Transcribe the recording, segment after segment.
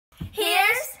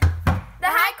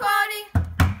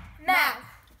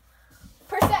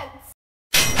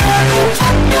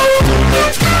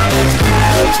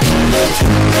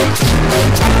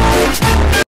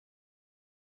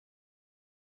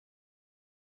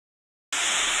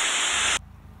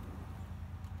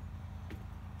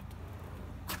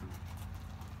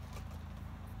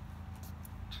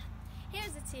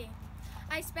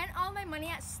money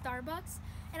at Starbucks,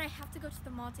 and I have to go to the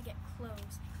mall to get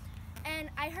clothes. And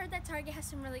I heard that Target has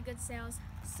some really good sales,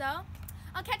 so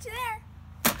I'll catch you there.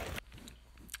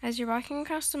 As you're walking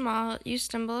across the mall, you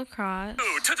stumble across...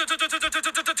 Target!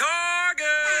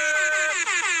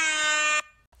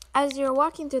 As you were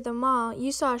walking through the mall,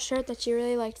 you saw a shirt that you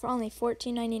really liked for only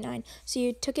 $14.99, so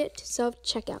you took it to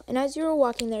self-checkout. And as you were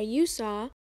walking there, you saw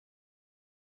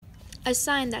a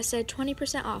sign that said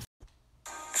 20% off.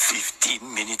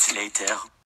 15 minutes later.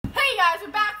 Hey guys,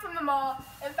 we're back from the mall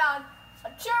and found a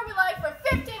shirt we like for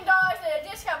 $15 and a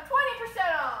discount 20%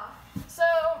 off. So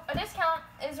a discount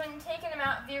is when you take an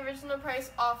amount of the original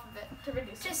price off of it to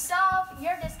reduce it. To solve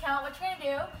your discount, what you're going to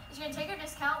do is you're going to take your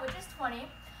discount, which is 20,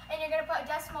 and you're going to put a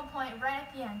decimal point right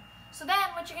at the end. So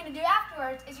then what you're going to do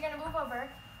afterwards is you're going to move over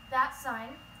that sign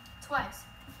twice,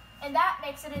 and that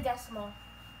makes it a decimal.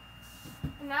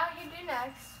 And now what you do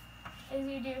next is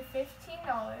you do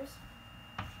 $15,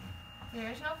 the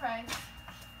original price,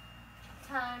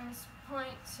 times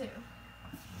 0.2,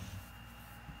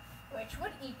 which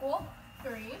would equal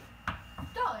 $3.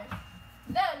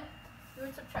 Then you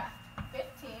would subtract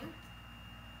 15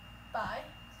 by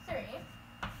 3,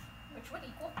 which would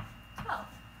equal 12.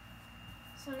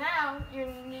 So now your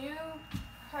new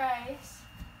price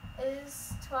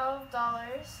is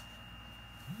 $12,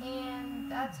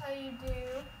 and that's how you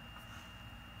do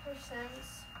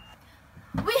percents.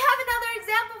 We have another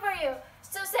example for you.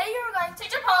 So say you were going to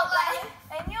Chipotle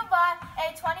and you bought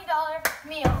a $20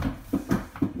 meal,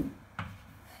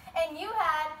 and you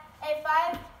had a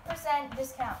 5%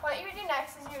 discount. What you would do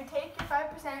next is you would take your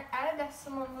 5%, add a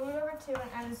decimal, move it over 2,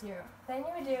 and add a 0. Then you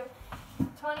would do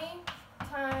 20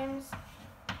 times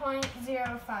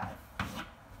 0.05,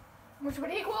 which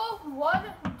would equal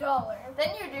 $1.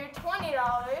 Then you do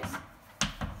 $20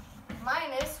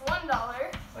 minus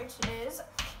 $1, which is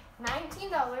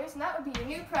 $19, and that would be your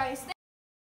new price.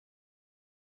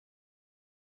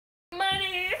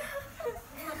 Money!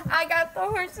 I got the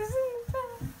horses in the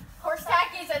back. Horse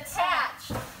tack is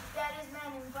attached. That is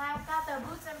Man in Black, got the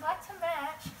boots and black to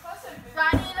match.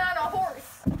 Riding on a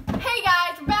horse. Hey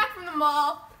guys, we're back from the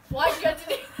mall. Why'd you have to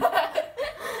do that?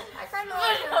 I kind of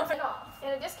Put it off.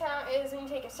 And a discount is when you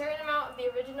take a certain amount of the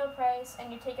original price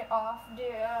and you take it off,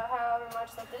 however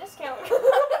much that the discount.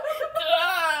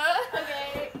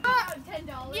 Okay.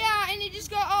 $10. Yeah, and it just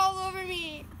got all over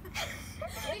me.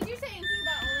 Did you say anything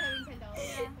about only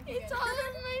having $10? It's all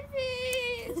over my